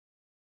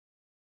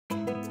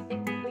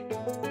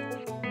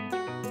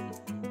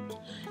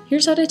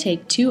Here's how to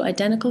take two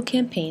identical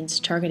campaigns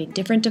targeting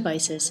different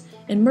devices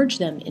and merge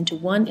them into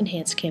one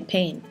enhanced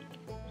campaign.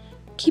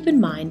 Keep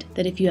in mind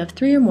that if you have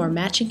 3 or more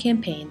matching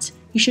campaigns,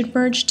 you should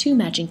merge 2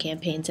 matching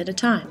campaigns at a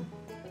time.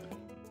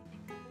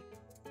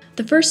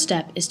 The first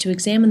step is to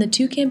examine the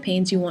 2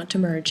 campaigns you want to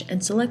merge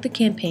and select the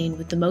campaign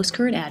with the most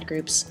current ad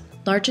groups,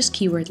 largest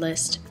keyword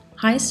list,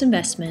 highest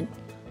investment,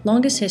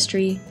 longest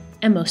history,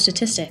 and most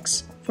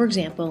statistics, for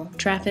example,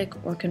 traffic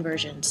or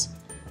conversions.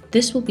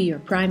 This will be your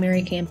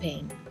primary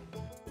campaign.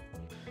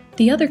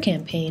 The other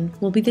campaign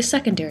will be the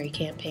secondary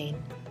campaign.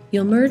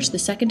 You'll merge the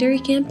secondary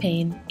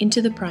campaign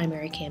into the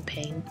primary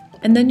campaign,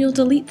 and then you'll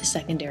delete the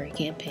secondary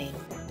campaign.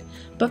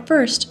 But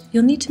first,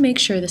 you'll need to make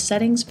sure the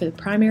settings for the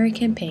primary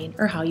campaign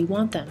are how you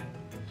want them.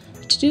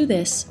 To do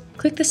this,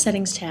 click the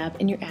Settings tab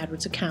in your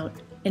AdWords account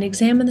and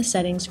examine the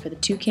settings for the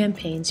 2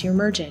 campaigns you're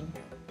merging.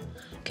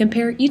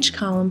 Compare each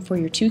column for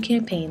your 2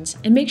 campaigns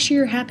and make sure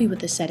you're happy with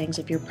the settings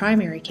of your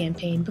primary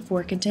campaign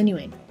before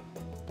continuing.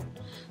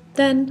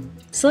 Then,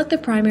 select the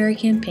primary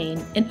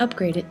campaign and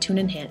upgrade it to an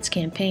enhanced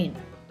campaign.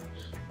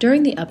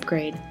 During the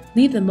upgrade,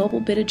 leave the mobile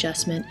bid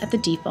adjustment at the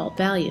default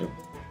value.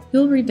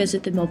 You'll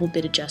revisit the mobile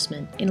bid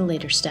adjustment in a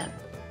later step.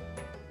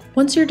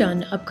 Once you're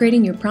done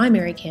upgrading your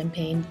primary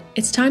campaign,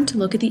 it's time to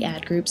look at the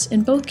ad groups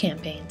in both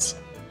campaigns.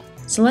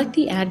 Select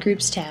the Ad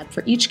Groups tab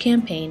for each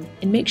campaign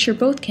and make sure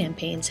both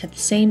campaigns have the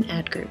same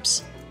ad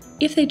groups.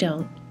 If they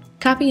don't,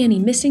 copy any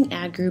missing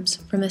ad groups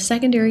from the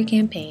secondary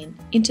campaign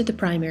into the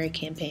primary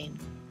campaign.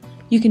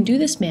 You can do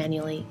this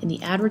manually in the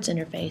AdWords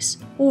interface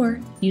or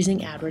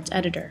using AdWords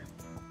Editor.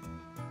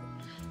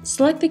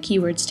 Select the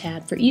Keywords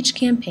tab for each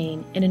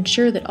campaign and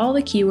ensure that all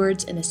the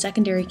keywords in the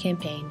secondary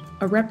campaign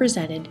are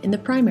represented in the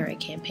primary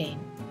campaign.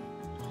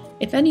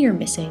 If any are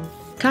missing,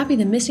 copy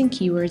the missing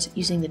keywords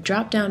using the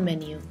drop-down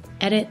menu,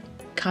 Edit,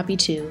 Copy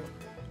To,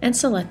 and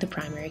select the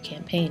primary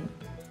campaign.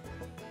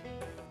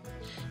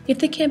 If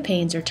the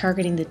campaigns are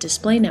targeting the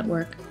display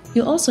network,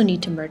 you'll also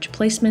need to merge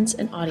placements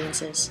and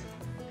audiences.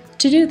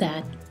 To do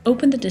that,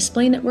 open the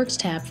Display Networks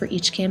tab for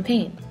each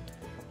campaign.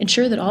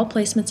 Ensure that all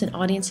placements and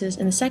audiences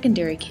in the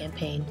secondary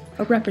campaign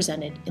are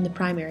represented in the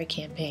primary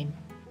campaign.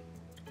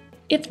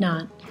 If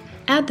not,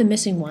 add the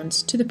missing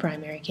ones to the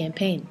primary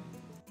campaign.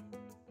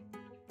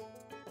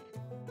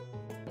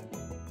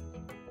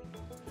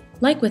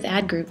 Like with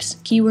ad groups,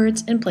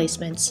 keywords, and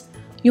placements,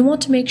 you'll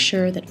want to make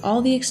sure that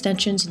all the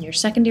extensions in your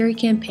secondary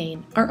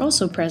campaign are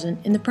also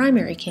present in the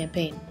primary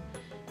campaign.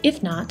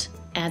 If not,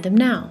 add them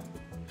now.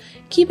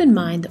 Keep in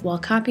mind that while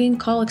copying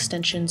call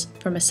extensions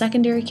from a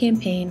secondary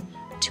campaign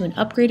to an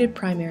upgraded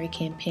primary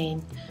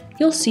campaign,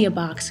 you'll see a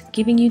box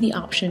giving you the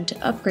option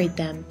to upgrade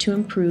them to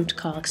improved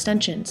call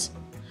extensions.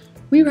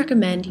 We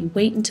recommend you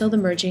wait until the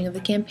merging of the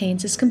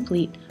campaigns is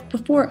complete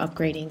before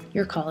upgrading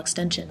your call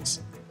extensions.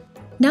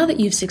 Now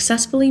that you've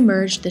successfully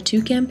merged the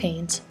 2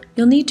 campaigns,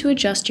 you'll need to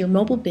adjust your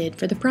mobile bid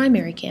for the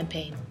primary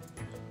campaign.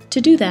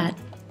 To do that,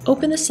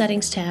 open the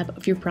Settings tab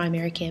of your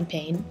primary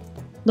campaign,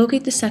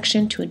 locate the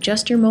section to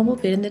adjust your mobile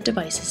bid in the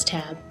Devices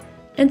tab,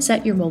 and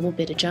set your mobile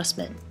bid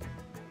adjustment.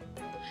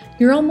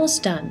 You're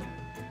almost done.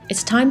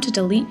 It's time to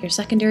delete your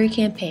secondary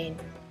campaign.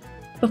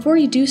 Before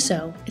you do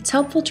so, it's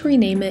helpful to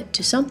rename it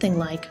to something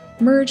like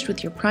Merged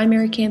with your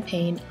primary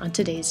campaign on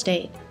today's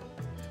date.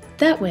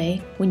 That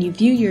way, when you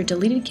view your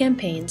deleted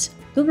campaigns,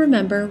 you'll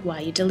remember why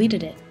you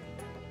deleted it.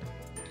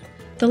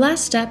 The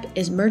last step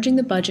is merging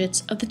the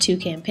budgets of the 2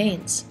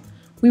 campaigns.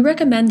 We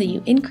recommend that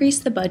you increase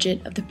the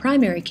budget of the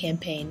primary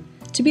campaign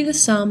to be the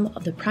sum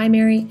of the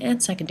primary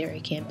and secondary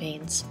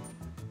campaigns.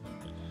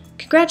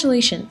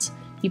 Congratulations!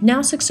 You've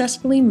now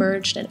successfully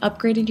merged and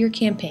upgraded your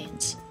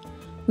campaigns.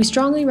 We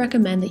strongly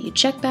recommend that you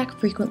check back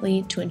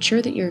frequently to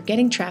ensure that you're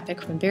getting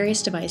traffic from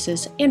various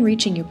devices and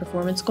reaching your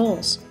performance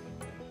goals.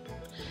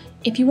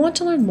 If you want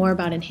to learn more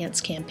about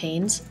enhanced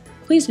campaigns,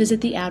 please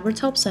visit the AdWords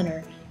Help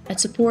Center at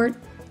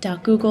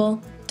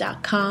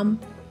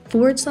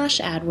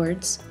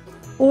support.google.com/AdWords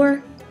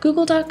or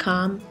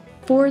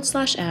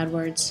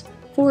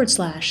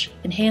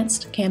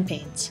google.com/AdWords/enhanced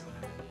campaigns.